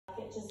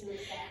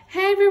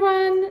Hey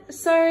everyone,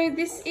 so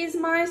this is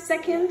my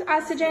second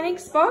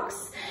Isagenix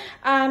box.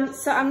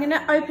 So I'm going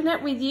to open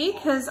it with you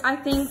because I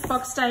think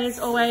box day is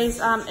always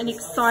an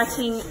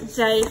exciting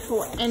day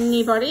for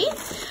anybody.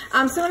 So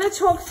I'm going to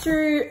talk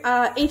through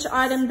each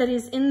item that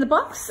is in the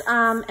box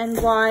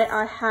and why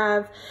I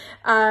have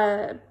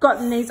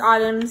gotten these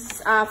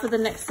items for the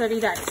next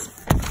 30 days.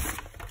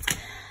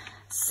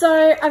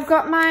 So I've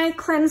got my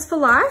Cleanse for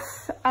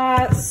Life.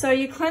 So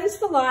your Cleanse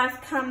for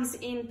Life comes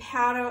in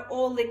powder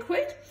or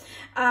liquid.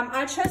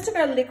 I chose to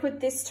go liquid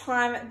this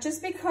time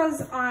just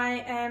because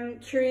I am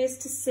curious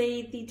to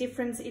see the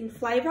difference in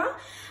flavour,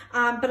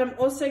 but I'm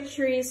also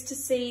curious to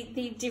see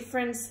the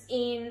difference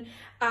in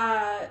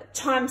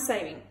time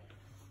saving.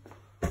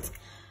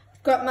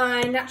 Got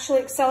my natural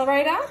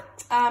accelerator,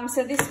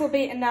 so this will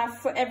be enough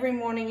for every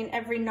morning and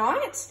every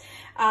night.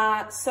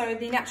 So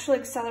the natural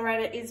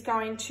accelerator is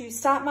going to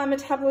start my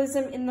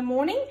metabolism in the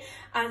morning,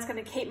 and it's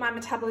going to keep my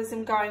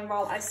metabolism going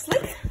while I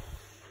sleep.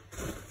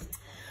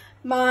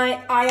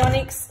 My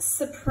Isagenix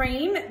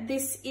Supreme,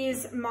 this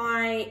is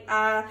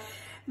my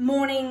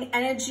morning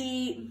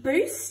energy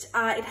boost.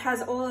 It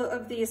has all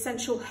of the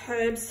essential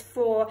herbs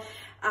for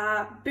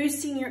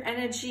boosting your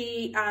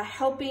energy,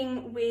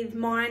 helping with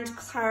mind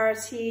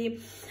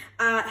clarity,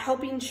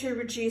 helping to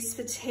reduce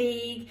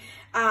fatigue,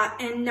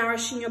 and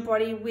nourishing your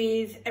body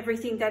with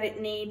everything that it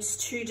needs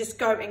to just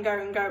go and go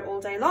and go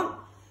all day long.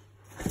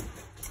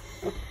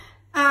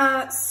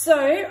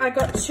 So I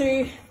got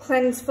to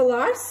Cleanse for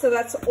Life, so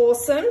that's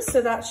awesome.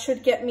 So that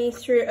should get me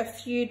through a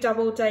few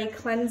double day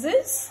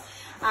cleanses.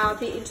 It'll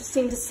be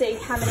interesting to see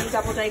how many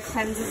double day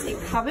cleanses it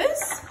covers.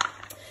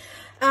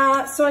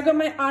 So I got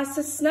my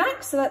Isa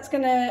snack, so that's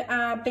going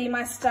to be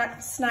my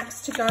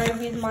snacks to go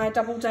with my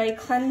double day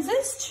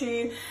cleanses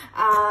to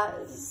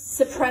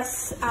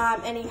suppress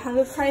any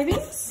hunger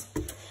cravings.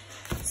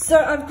 So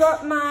I've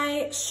got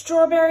my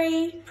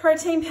strawberry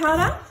protein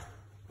powder.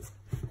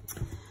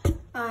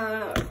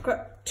 I've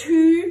got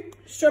 2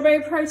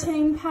 strawberry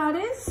protein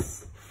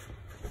powders.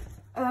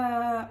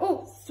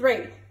 Oh,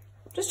 3.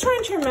 Just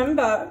trying to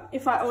remember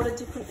if I ordered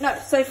different. No,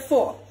 so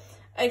 4.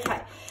 Okay.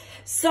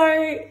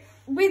 So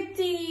with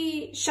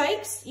the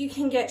shakes, you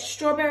can get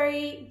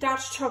strawberry,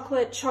 dark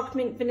chocolate, choc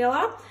mint,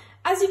 vanilla.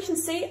 As you can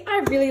see,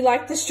 I really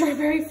like the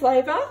strawberry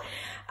flavour.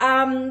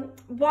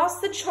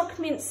 Whilst the choc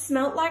mint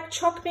smelt like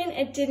choc mint,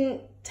 it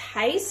didn't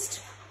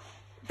taste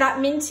that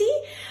minty.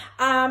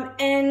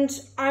 And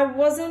I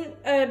wasn't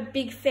a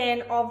big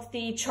fan of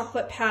the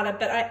chocolate powder,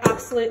 but I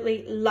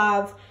absolutely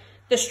love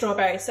the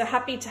strawberry. So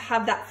happy to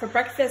have that for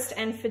breakfast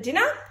and for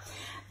dinner.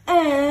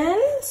 And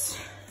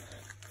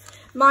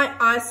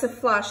my Isa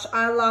Flush,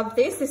 I love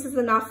this. This is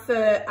enough for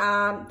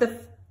the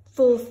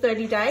full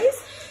 30 days.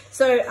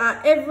 So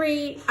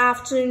every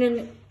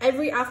afternoon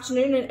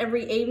and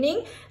every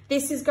evening,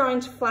 this is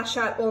going to flush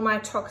out all my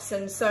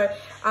toxins. So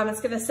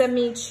it's going to send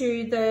me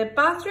to the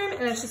bathroom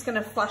and it's just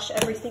going to flush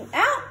everything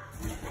out.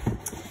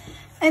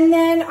 And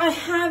then I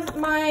have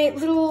my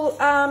little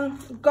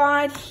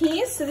guide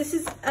here. So this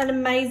is an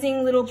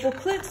amazing little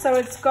booklet. So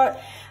it's got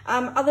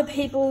other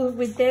people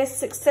with their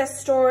success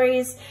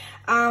stories,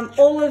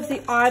 all of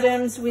the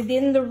items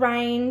within the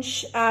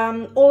range,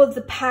 all of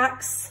the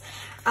packs,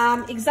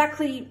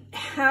 exactly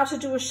how to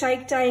do a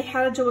shake day,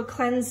 how to do a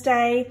cleanse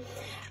day,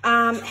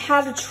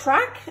 how to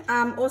track,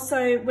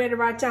 also where to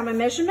write down my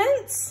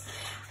measurements,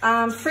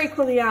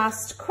 frequently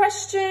asked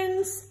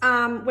questions,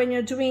 when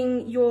you're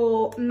doing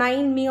your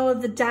main meal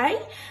of the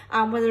day,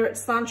 whether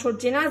it's lunch or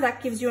dinner,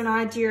 that gives you an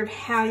idea of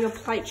how your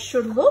plate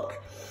should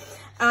look.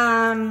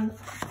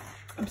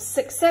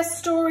 Success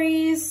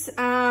stories,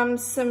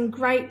 some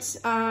great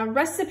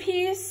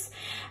recipes,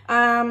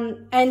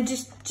 and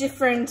just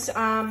different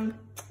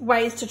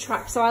ways to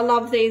track. So I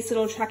love these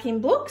little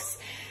tracking books.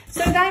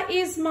 So that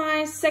is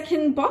my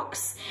second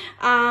box.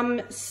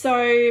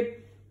 So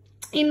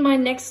in my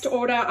next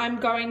order, I'm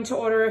going to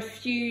order a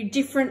few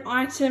different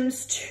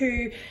items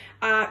to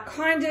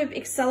kind of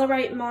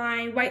accelerate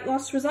my weight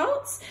loss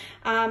results.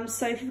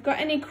 So if you've got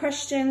any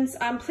questions,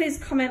 please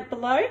comment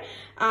below,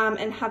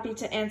 and happy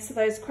to answer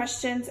those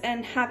questions,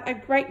 and have a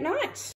great night.